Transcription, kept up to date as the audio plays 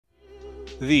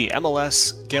The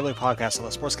MLS Gambling Podcast on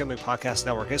the Sports Gambling Podcast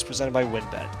Network is presented by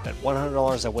WynnBET. Bet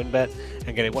 $100 at WynnBET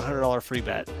and get a $100 free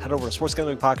bet. Head over to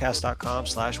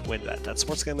sportsgamblingpodcast.com/WynnBET. That's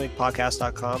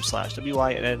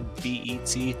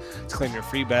sportsgamblingpodcast.com/WYNNBET to claim your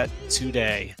free bet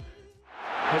today.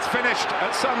 It's finished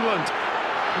at Sunderland.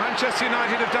 Manchester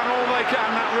United have done all they can.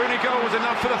 That Rooney goal was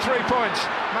enough for the 3 points.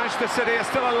 Manchester City are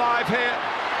still alive here.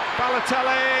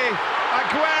 Balotelli,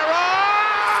 Aguero!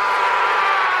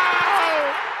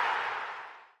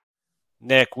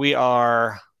 Nick, we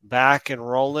are back and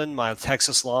rolling. My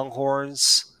Texas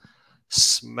Longhorns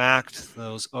smacked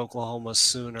those Oklahoma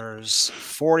Sooners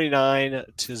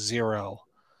 49-0.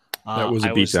 That was a beatdown.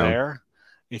 I was there.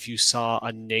 If you saw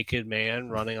a naked man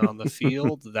running on the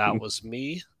field, that was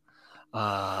me.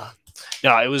 No,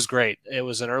 it was great. It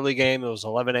was an early game. It was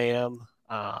 11 a.m.,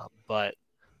 but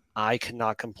I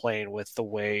cannot complain with the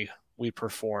way we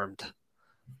performed.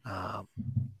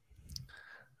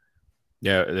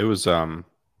 Yeah, it was a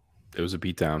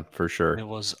beatdown for sure. It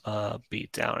was a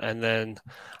beatdown. And then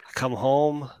I come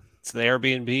home to the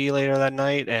Airbnb later that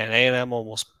night, and A&M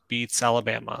almost beats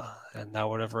Alabama, and that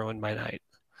would have ruined my night.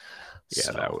 Yeah,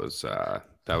 so,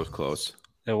 that was close.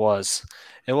 It was.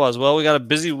 Well, we got a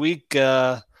busy week,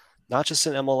 not just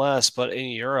in MLS but in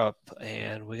Europe,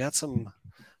 and we got some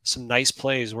nice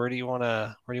plays. Where do you want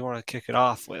to kick it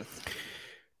off with?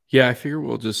 Yeah, I figure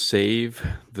we'll just save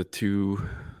the two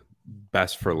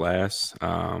best for last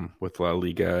with La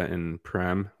Liga and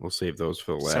Prem. We'll save those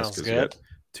for the last because we got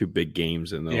two big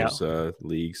games in those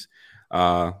leagues.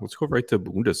 Let's go right to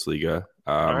Bundesliga.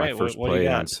 My first play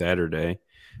on Saturday,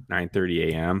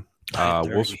 9:30 a.m.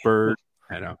 Wolfsburg.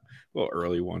 I know, a little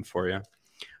early one for you.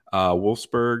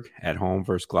 Wolfsburg at home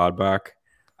versus Gladbach.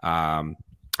 I'm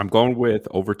going with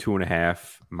over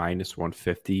 2.5 minus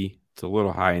 150. It's a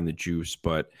little high in the juice,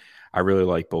 but I really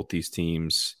like both these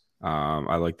teams.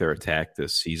 I like their attack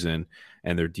this season,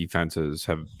 and their defenses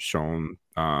have shown,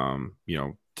 to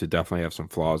definitely have some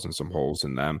flaws and some holes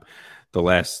in them. The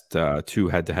last two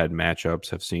head-to-head matchups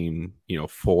have seen,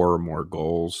 4 or more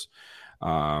goals.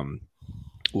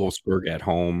 Wolfsburg at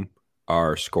home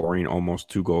are scoring almost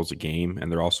 2 goals a game,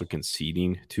 and they're also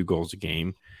conceding 2 goals a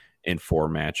game in 4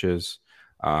 matches.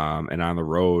 And on the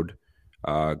road,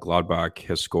 Gladbach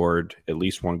has scored at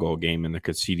least 1 goal a game, and they're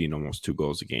conceding almost 2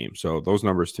 goals a game. So those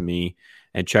numbers to me,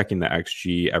 and checking the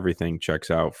XG, everything checks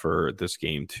out for this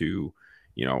game to,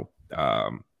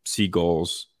 see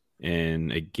goals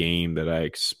in a game that I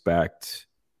expect,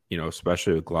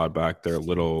 especially with Gladbach,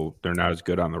 they're not as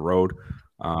good on the road.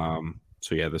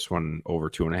 So yeah, this one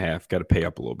over 2.5. Got to pay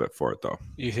up a little bit for it though.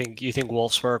 You think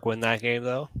Wolfsburg win that game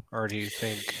though, or do you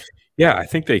think? Yeah, I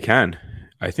think they can.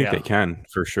 They can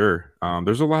for sure.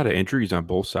 There's a lot of injuries on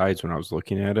both sides when I was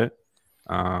looking at it,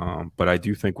 but I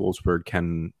do think Wolfsburg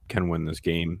can win this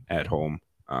game at home.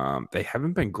 They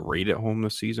haven't been great at home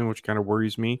this season, which kind of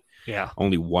worries me. Yeah,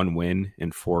 only 1 win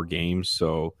in 4 games,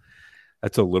 so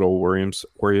that's a little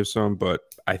worrisome. But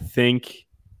I think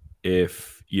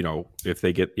if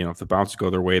they get, if the bounces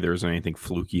go their way, there isn't anything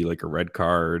fluky like a red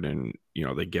card, and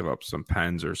they give up some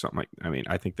pens or something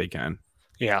I think they can.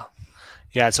 Yeah.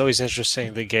 Yeah, it's always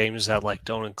interesting, the games that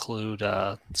don't include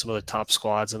some of the top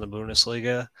squads in the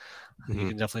Bundesliga. Mm-hmm. You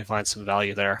can definitely find some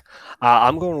value there.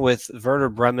 I'm going with Werder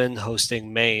Bremen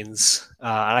hosting Mainz.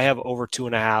 I have over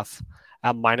 2.5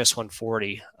 at minus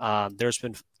 140. There's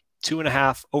been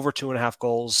over 2.5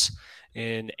 goals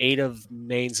in 8 of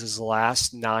Mainz's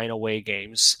last 9 away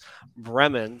games.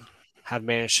 Bremen have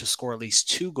managed to score at least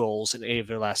 2 goals in 8 of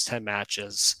their last 10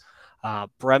 matches.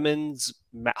 Bremen's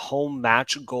home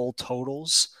match goal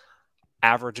totals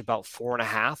average about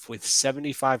 4.5, with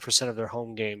 75% of their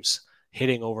home games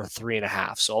hitting over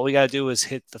 3.5. So all we got to do is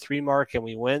hit the 3 mark and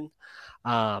we win.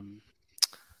 Bremen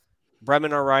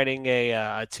are riding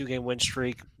a 2-game win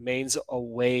streak. Mainz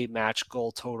away match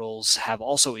goal totals have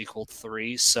also equaled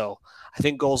 3. So I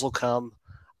think goals will come.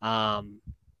 I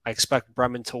expect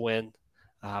Bremen to win.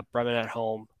 Bremen at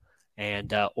home.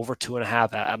 And over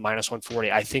 2.5 at minus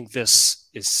 140. I think this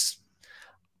is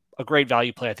a great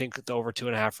value play. I think the over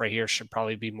 2.5 right here should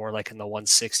probably be more like in the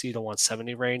 160 to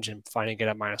 170 range, and finding it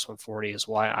at minus 140 is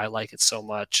why I like it so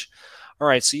much. All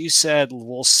right, so you said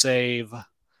we'll save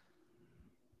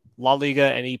La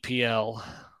Liga and EPL.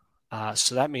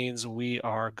 So that means we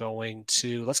are going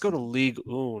to, let's go to Ligue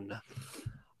 1.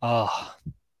 Oh,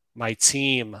 my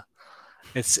team.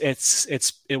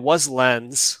 It was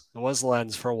Lens. It was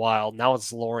Lens for a while. Now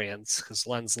it's Lorient because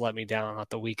Lens let me down at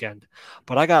the weekend.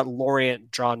 But I got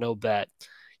Lorient draw no bet.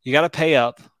 You got to pay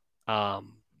up. Minus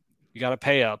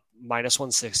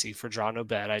 160 for draw no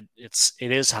bet. It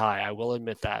is high. I will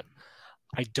admit that.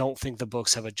 I don't think the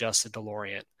books have adjusted to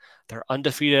Lorient. They're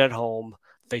undefeated at home.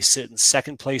 They sit in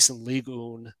second place in Ligue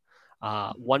 1,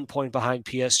 1 point behind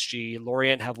PSG.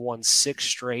 Lorient have won 6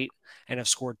 straight and have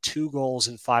scored 2 goals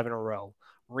in 5 in a row.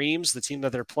 Reims, the team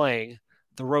that they're playing,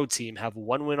 the road team, have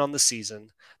 1 win on the season.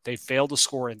 They failed to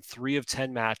score in 3 of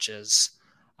 10 matches.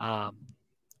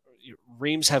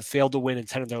 Reims have failed to win in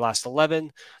 10 of their last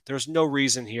 11. There's no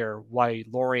reason here why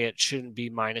Lorient shouldn't be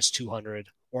minus 200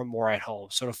 or more at home.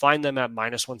 So to find them at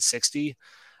minus 160,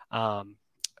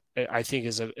 I think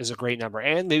is a great number.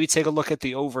 And maybe take a look at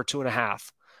the over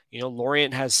 2.5.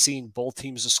 Lorient has seen both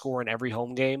teams to score in every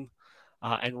home game,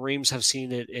 and Reims have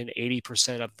seen it in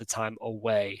 80% of the time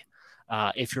away.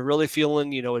 If you're really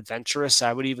feeling, adventurous,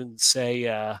 I would even say,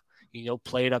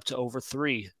 play it up to over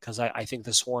 3, because I think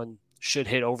this one should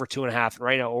hit over 2.5. And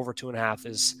right now, over 2.5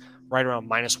 is right around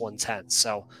minus 110.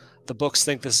 So the books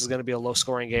think this is going to be a low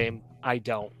scoring game. I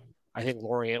don't. I think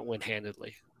Lorient win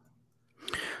handedly.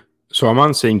 So I'm on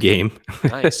the same game.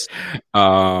 Nice.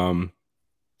 There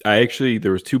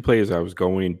was 2 plays I was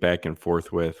going back and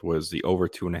forth with, was the over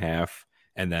 2.5,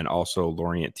 and then also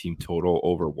Lorient team total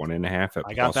over 1.5 at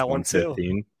I got that one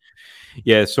too.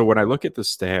 Yeah. So when I look at the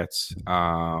stats,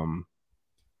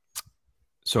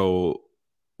 so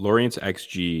Lorient's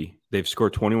XG, they've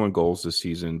scored 21 goals this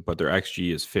season, but their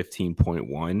XG is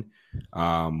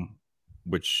 15.1,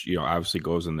 which, obviously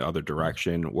goes in the other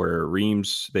direction, where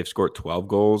Reims, they've scored 12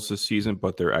 goals this season,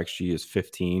 but their XG is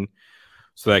 15.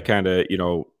 So that kind of,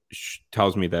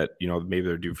 tells me that, maybe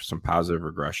they're due for some positive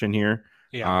regression here.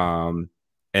 Yeah.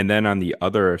 And then on the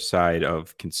other side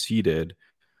of conceded,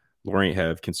 Lorient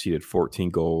have conceded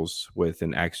 14 goals with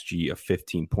an XG of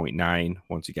 15.9,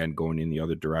 once again, going in the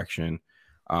other direction.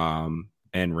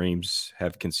 And Reims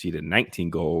have conceded 19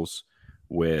 goals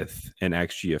with an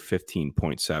XG of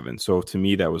 15.7. So to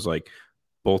me, that was like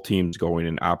both teams going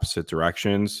in opposite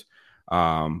directions.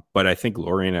 But I think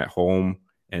Lorient at home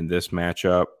in this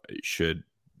matchup should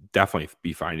definitely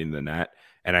be finding the net.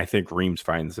 And I think Reims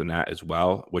finds the net as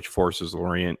well, which forces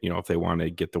Lorient, if they want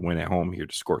to get the win at home here,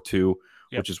 to score 2,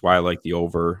 which is why I like the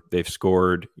over. They've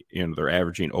scored, they're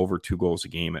averaging over 2 goals a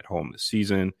game at home this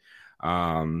season.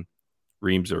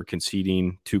 Reims are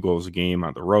conceding 2 goals a game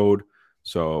on the road.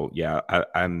 So yeah,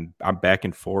 I'm back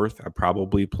and forth. I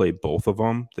probably play both of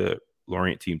them, the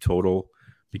Lorient team total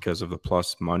because of the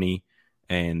plus money,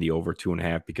 and the over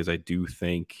 2.5 because I do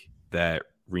think that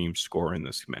Reims score in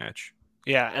this match.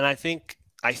 Yeah, and I think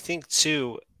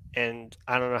too, and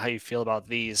I don't know how you feel about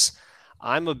these.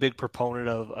 I'm a big proponent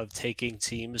of taking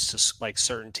teams to, like,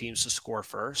 certain teams to score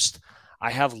first.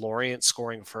 I have Lorient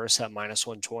scoring first at minus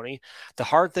 120. The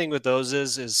hard thing with those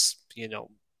is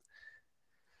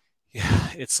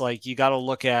it's like you got to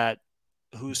look at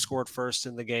who scored first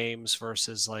in the games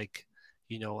versus, like,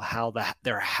 how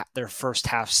their first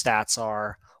half stats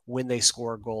are when they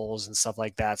score goals and stuff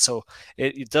like that. So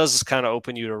it does kind of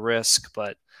open you to risk.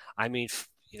 But I mean,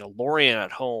 Lorient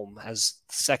at home has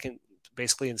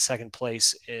basically in second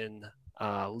place in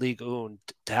Ligue 1,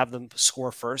 to have them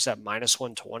score first at minus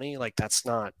 120, like that's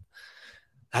a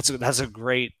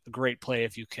great play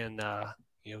if you can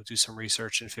do some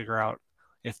research and figure out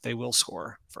if they will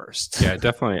score first. Yeah, I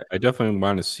definitely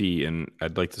want to see, and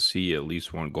I'd like to see at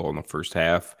least 1 goal in the first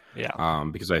half. Yeah.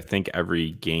 Because I think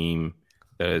every game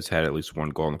that has had at least 1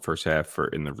 goal in the first half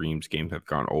in the Reims games have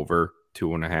gone over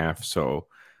 2.5. So,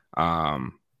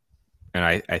 and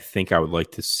I think I would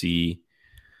like to see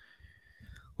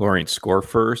Lorient score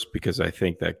first, because I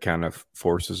think that kind of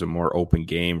forces a more open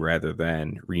game rather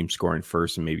than Reims scoring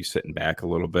first and maybe sitting back a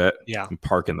little bit. Yeah. And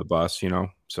parking the bus,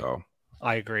 so.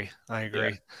 I agree.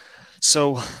 Yeah.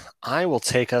 So I will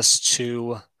take us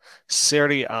to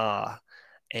Serie A,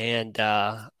 and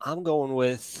I'm going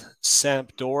with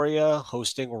Sampdoria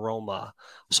hosting Roma.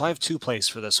 So I have 2 plays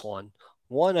for this one.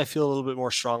 One I feel a little bit more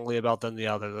strongly about than the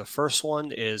other. The first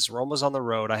one is Roma's on the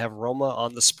road. I have Roma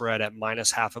on the spread at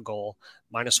minus half a goal,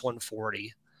 minus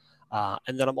 140.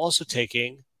 And then I'm also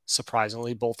taking,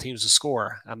 surprisingly, both teams to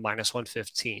score at minus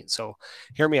 115. So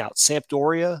hear me out.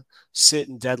 Sampdoria sit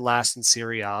in dead last in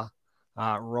Serie A.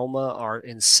 Roma are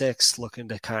in 6th, looking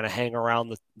to kind of hang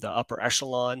around the upper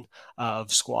echelon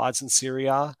of squads in Serie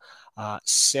A.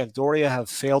 Sampdoria have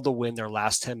failed to win their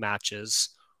last 10 matches.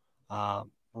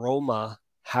 Roma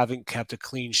haven't kept a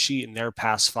clean sheet in their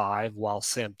past 5, while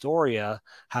Sampdoria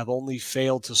have only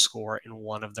failed to score in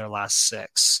 1 of their last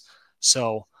 6.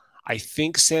 So I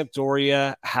think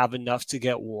Sampdoria have enough to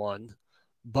get 1,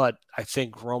 but I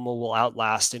think Roma will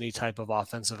outlast any type of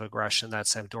offensive aggression that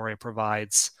Sampdoria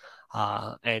provides.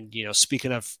 And,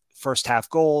 speaking of first half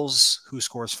goals, who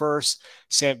scores first.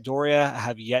 Sampdoria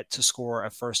have yet to score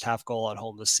a first half goal at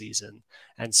home this season.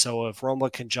 And so if Roma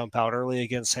can jump out early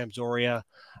against Sampdoria,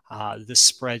 this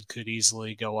spread could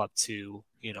easily go up to,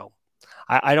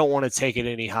 I don't want to take it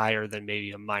any higher than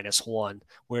maybe a -1,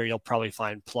 where you'll probably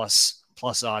find plus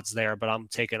odds there, but I'm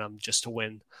taking them just to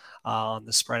win on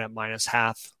the spread at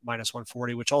 -0.5,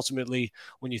 -140, which ultimately,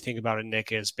 when you think about it,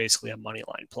 Nick, is basically a money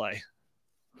line play.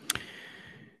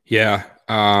 Yeah.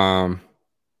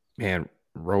 Man,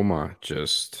 Roma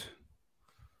just,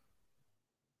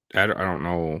 I don't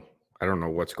know. I don't know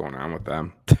what's going on with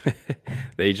them.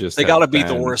 They got to beat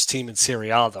the worst team in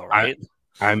Serie A, though, right?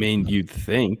 I mean, you'd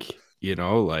think,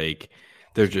 like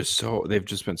they've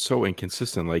just been so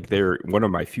inconsistent. Like they're one of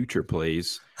my future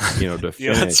plays, to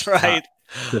finish. That's right.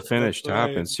 To finish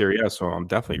top in Serie A, so I'm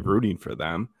definitely rooting for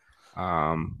them.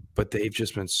 But they've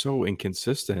just been so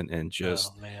inconsistent and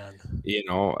just,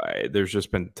 there's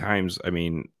just been times. I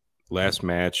mean, last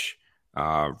match,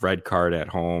 red card at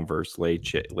home versus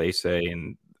Lecce,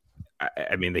 and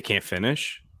I mean they can't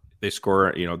finish. They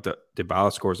score,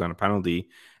 Dybala scores on a penalty,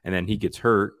 and then he gets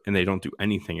hurt, and they don't do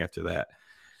anything after that.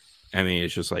 I mean,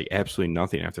 it's just like absolutely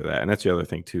nothing after that. And that's the other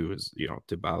thing too is,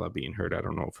 Dybala being hurt. I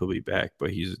don't know if he'll be back,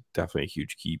 but he's definitely a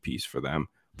huge key piece for them.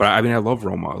 But I mean, I love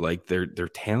Roma. Like their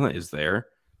talent is there.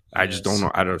 I just don't know.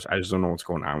 I just don't know what's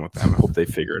going on with them. I hope they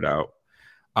figure it out.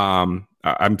 I'm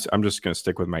just going to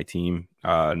stick with my team,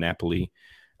 Napoli.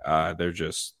 They're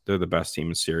the best team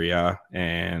in Serie A,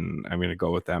 and I'm going to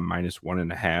go with them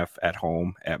 -1.5 at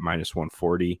home at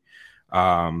 -140.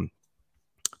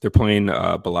 They're playing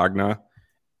Bologna.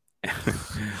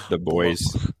 The boys.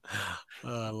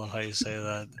 I love how you say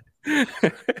that.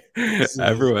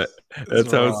 Everyone.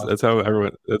 That's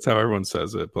how everyone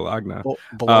says it. Bologna.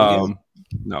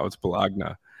 No, it's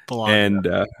Bologna. And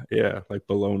like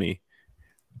bologna.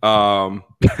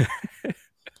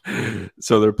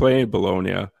 So they're playing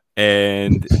Bologna,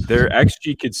 and their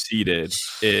XG conceded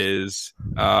is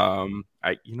I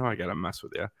gotta mess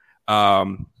with you.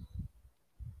 I'm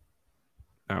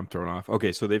thrown off.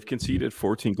 Okay, so they've conceded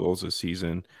 14 goals this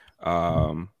season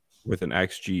with an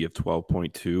XG of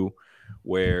 12.2,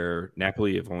 where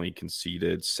Napoli have only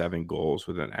conceded 7 goals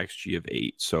with an XG of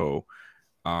 8. So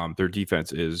their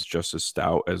defense is just as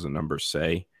stout as the numbers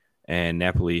say. And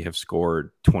Napoli have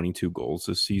scored 22 goals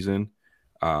this season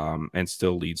and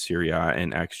still lead Serie A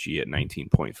in XG at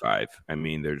 19.5. I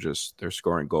mean, they're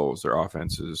scoring goals. Their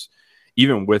offense is,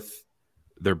 even with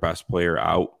their best player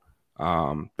out,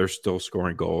 they're still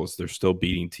scoring goals. They're still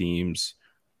beating teams.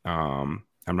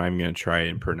 I'm not even going to try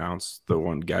and pronounce the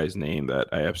one guy's name that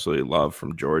I absolutely love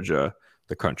from Georgia,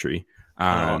 the country,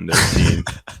 on their team.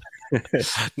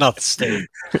 Not the state.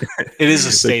 It is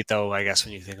a state, though, I guess,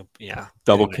 when you think of,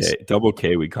 Double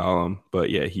K, we call him.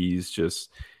 But yeah, he's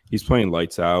playing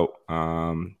lights out.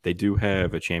 They do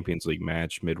have a Champions League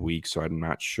match midweek, so I'm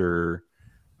not sure,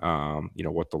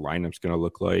 what the lineup's going to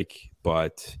look like.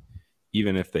 But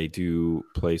even if they do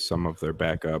play some of their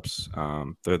backups,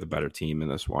 they're the better team in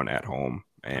this one at home.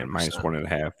 And 100%.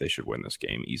 -1.5, they should win this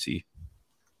game easy.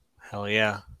 Hell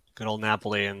yeah. Good old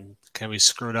Napoli, and can be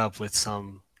screwed up with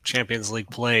some Champions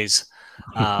League plays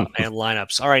and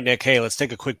lineups. All right, Nick, hey, let's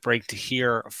take a quick break to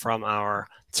hear from our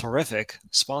terrific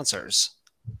sponsors.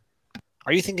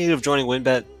 Are you thinking of joining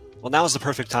WynnBET? Well, now is the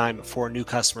perfect time for new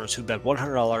customers who bet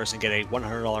 $100 and get a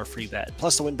 $100 free bet.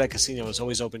 Plus, the WynnBET Casino is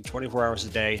always open 24 hours a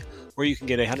day, where you can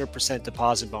get a 100%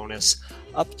 deposit bonus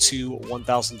up to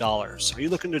 $1,000. Are you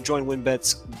looking to join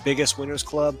WynnBET's biggest winners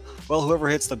club? Well, whoever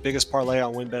hits the biggest parlay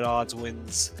on WynnBET odds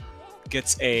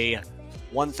gets a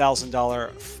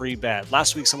 $1,000 free bet.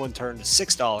 Last week, someone turned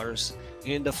 $6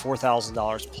 into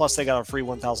 $4,000, plus they got a free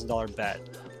 $1,000 bet.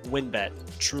 WynnBET,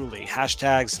 truly.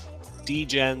 Hashtags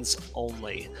DGens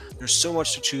only. There's so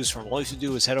much to choose from. All you have to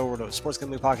do is head over to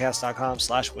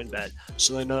sportsgamblingpodcast.com/WynnBET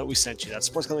so they know that we sent you. That's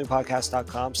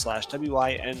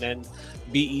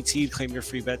sportsgamblingpodcast.com/WYNNBET to claim your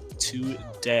free bet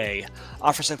today.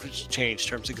 Offer subject to change.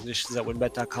 Terms and conditions at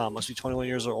WynnBET.com. Must be 21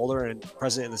 years or older and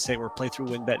present in the state where playthrough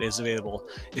WynnBET is available.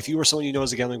 If you or someone you know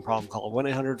has a gambling problem, call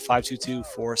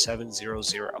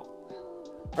 1-800-522-4700.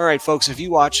 All right, folks, if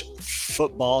you watch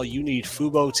football, you need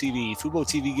Fubo TV. Fubo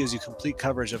TV gives you complete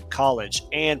coverage of college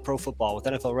and pro football with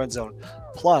NFL Red Zone,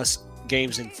 plus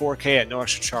games in 4K at no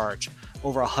extra charge.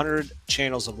 Over 100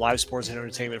 channels of live sports and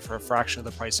entertainment for a fraction of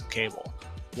the price of cable.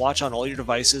 Watch on all your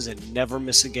devices and never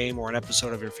miss a game or an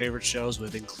episode of your favorite shows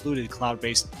with included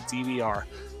cloud-based DVR.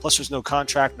 Plus, there's no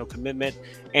contract, no commitment,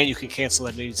 and you can cancel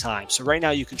at any time. So right now,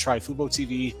 you can try Fubo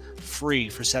TV free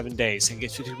for 7 days and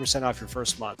get 50% off your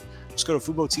first month. Just go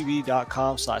to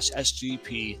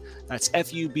FuboTV.com/SGP. That's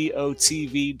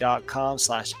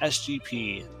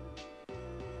FUBOTV.com/SGP.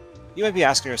 You might be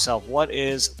asking yourself, what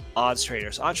is Odds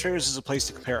Traders? Odds Traders is a place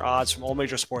to compare odds from all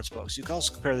major sportsbooks. You can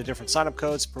also compare the different sign-up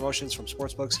codes, promotions from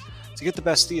sportsbooks to get the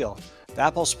best deal. The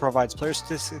app also provides player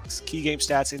statistics, key game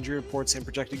stats, injury reports, and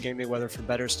projected game day weather for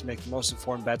bettors to make the most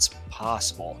informed bets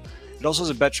possible. It also has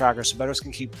a bet tracker so bettors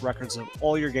can keep records of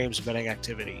all your games and betting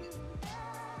activity.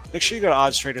 Make sure you go to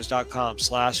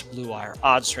oddstraders.com/bluewire.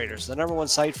 Odds Traders, the #1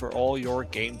 site for all your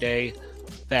game day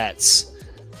bets.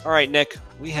 All right, Nick,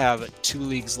 we have 2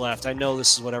 leagues left. I know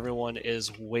this is what everyone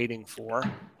is waiting for.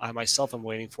 I myself am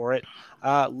waiting for it.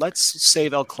 Let's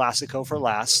save El Clasico for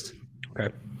last.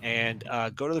 Okay. And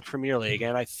go to the Premier League.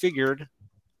 And I figured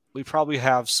we probably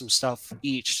have some stuff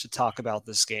each to talk about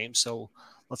this game. So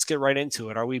let's get right into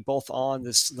it. Are we both on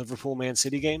this Liverpool-Man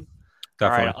City game?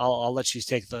 Definitely. All right, I'll let you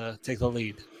take the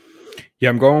lead. Yeah,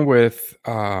 I'm going with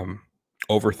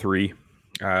over 3.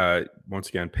 Once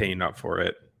again, paying up for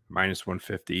it,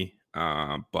 -150.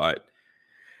 But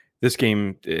this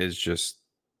game is just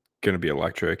going to be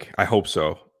electric. I hope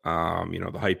so.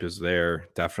 The hype is there.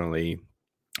 Definitely.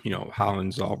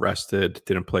 Haaland's all rested.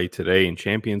 Didn't play today in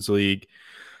Champions League,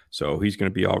 so he's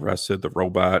going to be all rested. The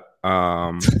robot.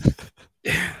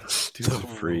 Dude's a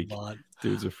freak.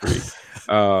 Dude's a freak.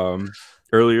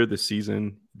 Earlier this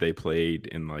season, they played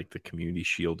in like the Community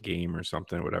Shield game or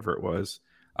something, whatever it was.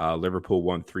 Liverpool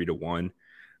won 3-1.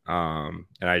 And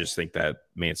I just think that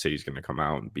Man City's going to come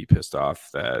out and be pissed off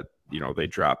that, they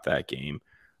dropped that game.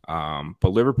 But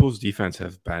Liverpool's defense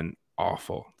have been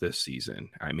awful this season.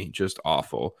 I mean, just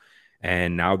awful.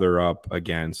 And now they're up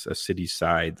against a City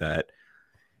side that,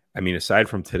 aside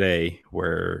from today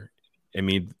where, so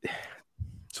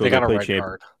they got a red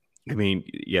card. They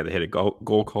had a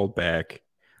goal called back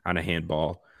on a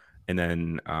handball, and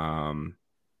then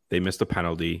they missed a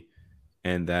penalty,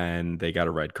 and then they got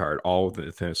a red card, all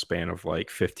within a span of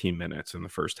like 15 minutes in the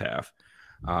first half.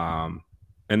 And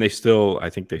I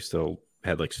think they still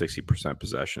had like 60%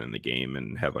 possession in the game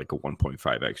and had like a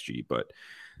 1.5 XG, but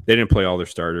they didn't play all their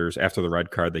starters. After the red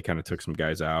card, they kind of took some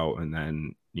guys out, and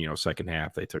then, second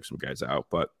half, they took some guys out.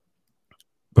 But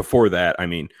before that,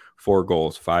 4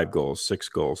 goals, 5 goals, 6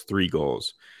 goals, 3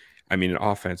 goals. An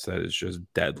offense that is just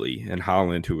deadly. And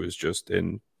Haaland, who is just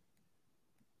in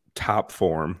top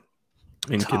form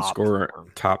and can score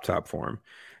top form.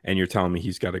 And you're telling me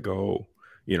he's got to go,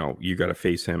 you got to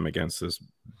face him against this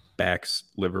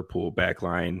Liverpool back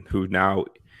line, who now,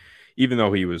 even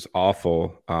though he was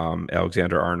awful,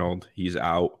 Alexander-Arnold, he's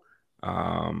out.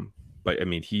 But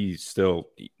he's still,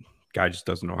 guy just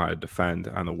doesn't know how to defend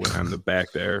on the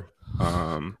back there.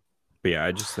 But yeah,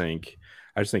 I just think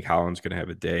Haaland's going to have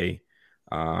a day.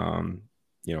 Him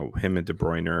and De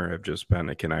Bruyne have just been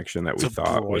a connection that we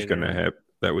thought was going to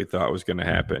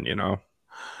happen. You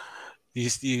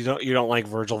don't like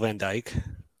Virgil van Dijk?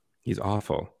 He's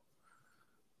awful.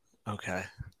 Okay.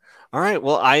 All right.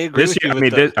 Well, I agree with you.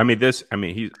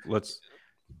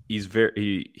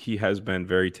 He has been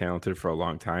very talented for a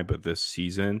long time, but this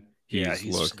season he's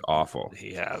looked awful.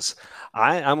 He has.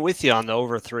 I'm with you on the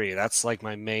over 3. That's like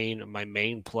my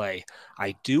main play.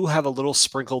 I do have a little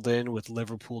sprinkled in with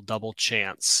Liverpool double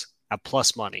chance at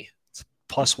plus money. It's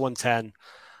plus 110.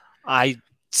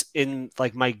 In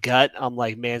like my gut, I'm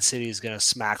like Man City is going to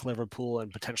smack Liverpool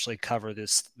and potentially cover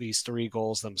these 3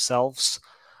 goals themselves.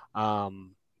 I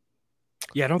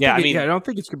don't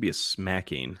think it's gonna be a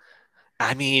smacking.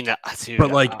 Dude,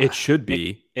 but like it should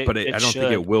be, I don't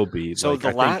think it will be. So like,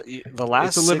 the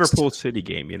last it's a Liverpool City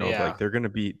game, like they're gonna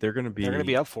be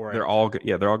up for it. They're all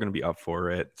gonna be up for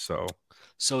it. So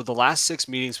the last 6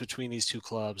 meetings between these 2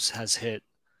 clubs has hit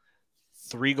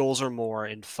 3 goals or more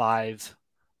in 5,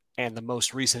 and the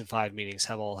most recent 5 meetings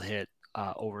have all hit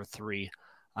over 3.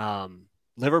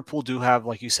 Liverpool do have,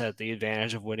 like you said, the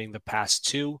advantage of winning the past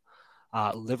 2.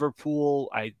 Liverpool,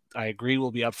 I agree,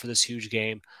 will be up for this huge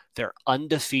game. They're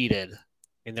undefeated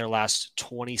in their last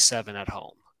 27 at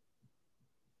home.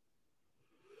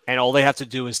 And all they have to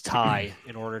do is tie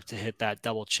in order to hit that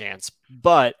double chance.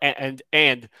 But and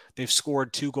they've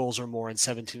scored 2 goals or more in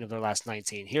 17 of their last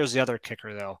 19. Here's the other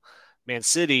kicker, though. Man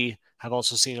City have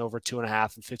also seen over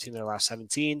 2.5 and 15 of their last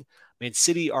 17. Man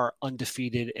City are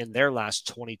undefeated in their last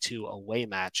 22 away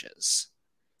matches.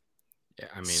 Yeah,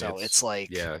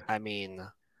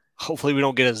 hopefully we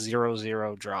don't get a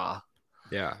 0-0 draw.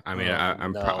 Yeah,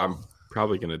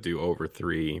 Probably going to do over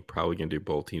 3. Probably going to do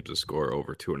both teams to score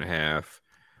over 2.5.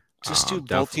 Just do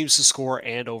both teams to score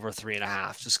and over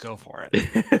 3.5. Just go for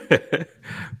it.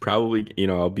 Probably,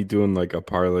 I'll be doing like a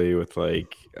parlay with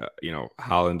like,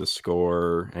 Haaland to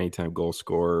score, anytime goal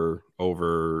scorer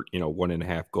over,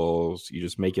 1.5 goals. You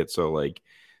just make it so like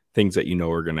things that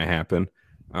are going to happen.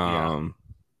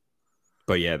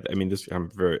 But yeah, I mean, I'm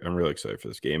really excited for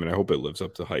this game, and I hope it lives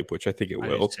up to hype, which I think it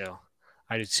will.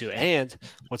 I do too. And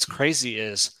what's crazy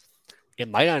is it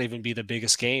might not even be the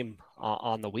biggest game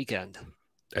on the weekend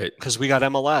because we got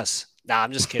MLS. Nah,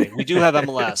 I'm just kidding. We do have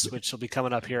MLS, which will be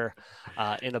coming up here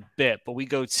in a bit. But we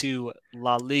go to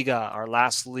La Liga, our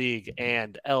last league,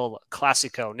 and El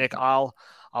Clasico. Nick, I'll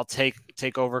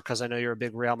take over because I know you're a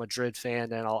big Real Madrid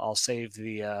fan, and I'll save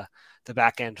the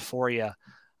back end for you.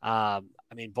 I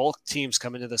mean, both teams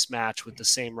come into this match with the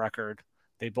same record.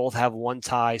 They both have 1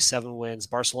 tie, 7 wins.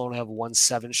 Barcelona have won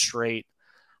 7 straight.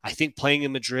 I think playing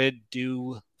in Madrid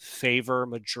do favor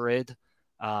Madrid.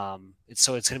 So it's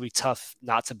going to be tough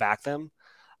not to back them.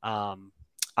 I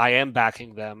am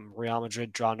backing them. Real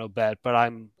Madrid draw no bet,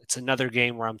 but it's another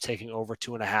game where I'm taking over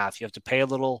 2.5. You have to pay a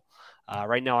little.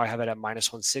 Right now I have it at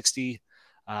 -160.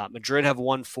 Madrid have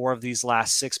won 4 of these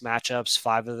last 6 matchups.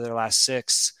 5 of their last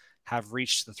 6 have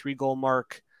reached the 3-goal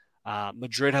mark.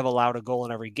 Madrid have allowed a goal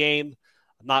in every game.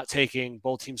 I'm not taking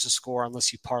both teams to score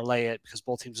unless you parlay it because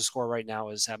both teams to score right now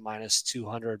is at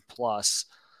 -200 plus.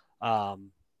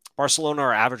 Barcelona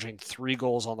are averaging 3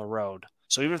 goals on the road.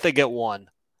 So even if they get 1,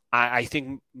 I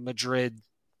think Madrid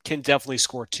can definitely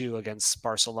score 2 against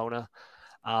Barcelona.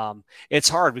 It's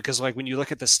hard because like when you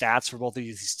look at the stats for both of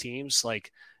these teams,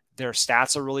 like their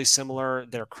stats are really similar.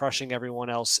 They're crushing everyone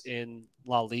else in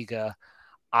La Liga.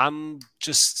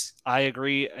 I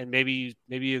agree, and maybe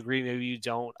you agree, maybe you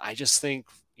don't. I just think,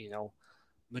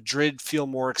 Madrid feel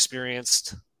more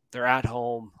experienced. They're at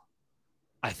home.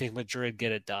 I think Madrid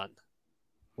get it done.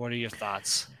 What are your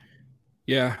thoughts?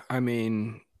 Yeah, I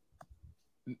mean,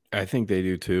 I think they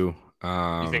do too.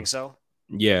 You think so?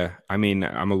 Yeah, I mean,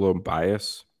 I'm a little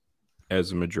biased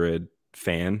as a Madrid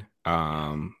fan.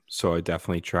 So I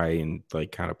definitely try and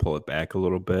like kind of pull it back a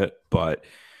little bit, but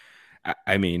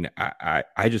I mean,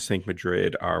 I just think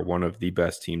Madrid are one of the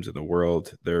best teams in the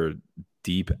world. They're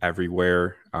deep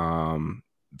everywhere, from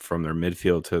their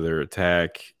midfield to their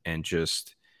attack, and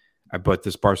but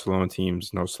this Barcelona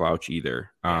team's no slouch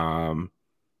either. If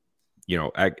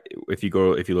you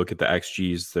look at the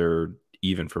XGs, they're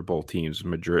even for both teams.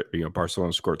 Madrid,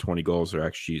 Barcelona scored 20 goals, their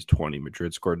XG is 20.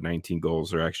 Madrid scored 19 goals,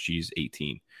 their XG is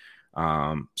 18.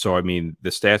 So I mean,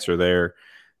 the stats are there.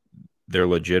 They're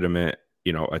legitimate,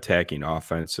 attacking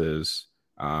offenses.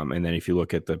 And then if you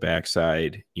look at the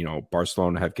backside,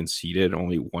 Barcelona have conceded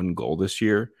only 1 goal this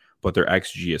year, but their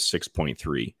XG is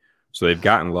 6.3. So they've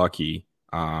gotten lucky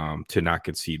to not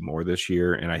concede more this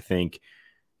year. And I think,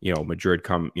 Madrid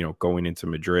going into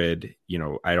Madrid,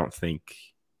 I don't think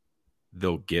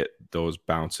they'll get those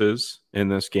bounces in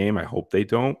this game. I hope they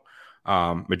don't.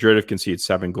 Madrid have conceded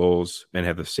 7 goals and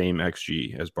have the same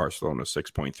XG as Barcelona,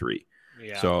 6.3.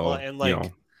 Yeah. So,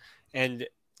 and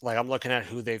I'm looking at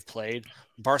who they've played.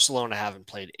 Barcelona haven't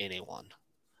played anyone.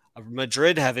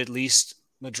 Madrid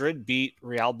beat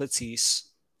Real Betis,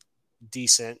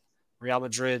 decent. Real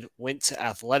Madrid went to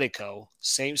Atletico,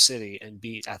 same city, and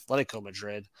beat Atletico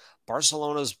Madrid.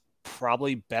 Barcelona's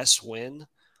probably best win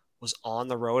was on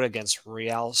the road against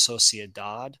Real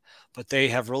Sociedad, but they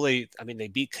have they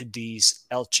beat Cadiz,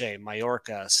 Elche,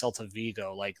 Mallorca, Celta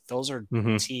Vigo. Like those are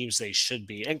teams they should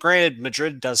beat. And granted,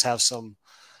 Madrid does have some,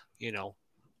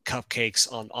 cupcakes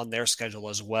on their schedule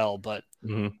as well. But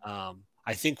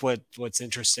I think what's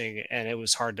interesting, and it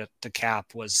was hard to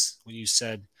cap, was when you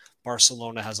said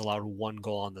Barcelona has allowed 1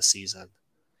 goal on the season.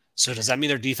 So does that mean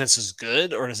their defense is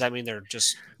good, or does that mean their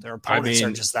opponents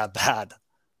are just that bad?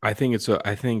 I think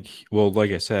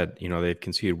like I said, they've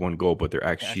conceded 1 goal, but their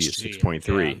XG is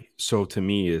 6.3. Yeah. So to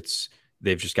me,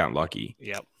 they've just gotten lucky.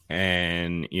 Yep.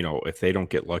 And, if they don't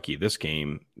get lucky this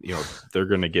game, they're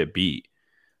going to get beat.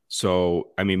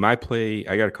 So, I mean, I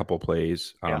got a couple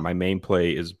plays. My main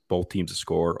play is both teams to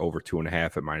score over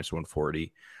 2.5 at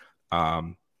 -140.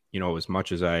 As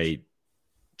much as I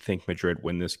think Madrid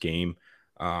win this game,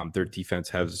 their defense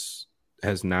has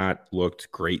not looked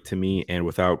great to me, and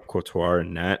without Courtois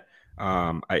in net,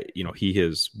 he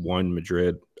has won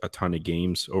Madrid a ton of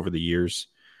games over the years,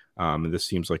 and this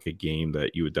seems like a game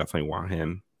that you would definitely want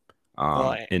him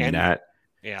in net.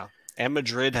 Yeah, and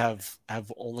Madrid have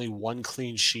only 1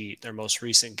 clean sheet their most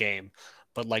recent game,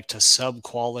 but like to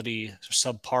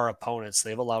subpar opponents,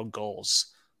 they've allowed goals.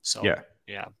 So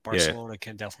yeah, Barcelona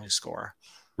can definitely score.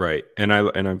 Right. And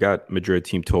I've got Madrid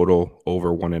team total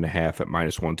over 1.5 at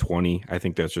 -120. I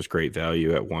think that's just great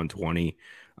value at 120.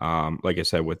 Like I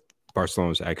said, with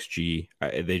Barcelona's XG,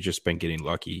 they've just been getting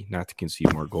lucky not to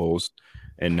concede more goals.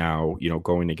 And now,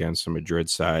 going against the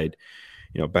Madrid side,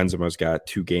 Benzema's got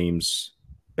 2 games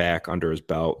back under his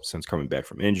belt since coming back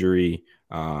from injury.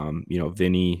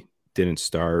 Vinny didn't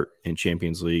start in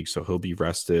Champions League, so he'll be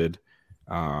rested.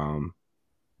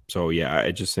 So yeah,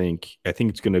 I think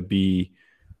it's going to be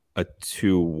a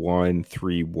 2-1,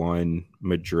 3-1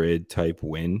 Madrid type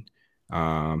win,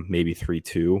 maybe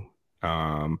 3-2.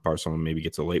 Barcelona maybe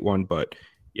gets a late one, but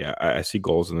yeah, I see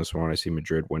goals in this one. I see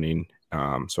Madrid winning.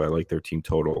 So I like their team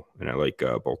total, and I like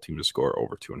both teams to score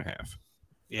over 2.5.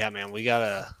 Yeah, man, we got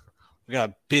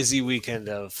a busy weekend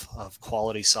of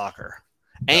quality soccer,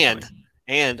 and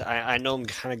I know I'm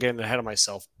kind of getting ahead of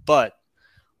myself, but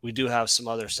we do have some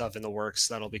other stuff in the works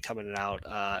that'll be coming out,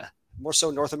 more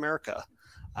so North America.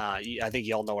 I think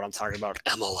y'all know what I'm talking about.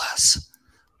 MLS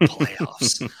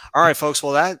playoffs. All right, folks.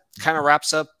 Well, that kind of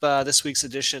wraps up this week's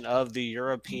edition of the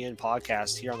European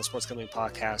podcast here on the Sports Gambling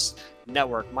Podcast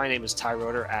Network. My name is Ty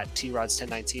Roeder at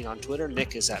TRods1019 on Twitter.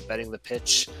 Nick is at Betting the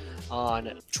Pitch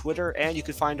on Twitter, and you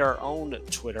can find our own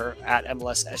Twitter at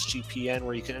MLSSGPN,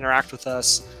 where you can interact with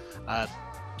us.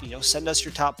 Send us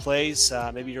your top plays.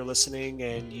 Maybe you're listening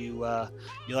and you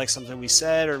like something we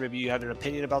said, or maybe you have an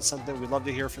opinion about something. We'd love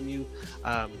to hear from you.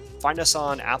 Find us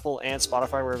on Apple and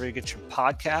Spotify, wherever you get your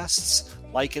podcasts.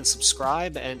 Like and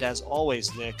subscribe. And as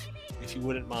always, Nick, if you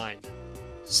wouldn't mind,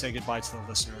 say goodbye to the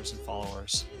listeners and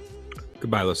followers.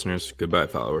 Goodbye, listeners. Goodbye,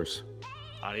 followers.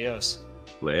 Adios.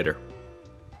 Later.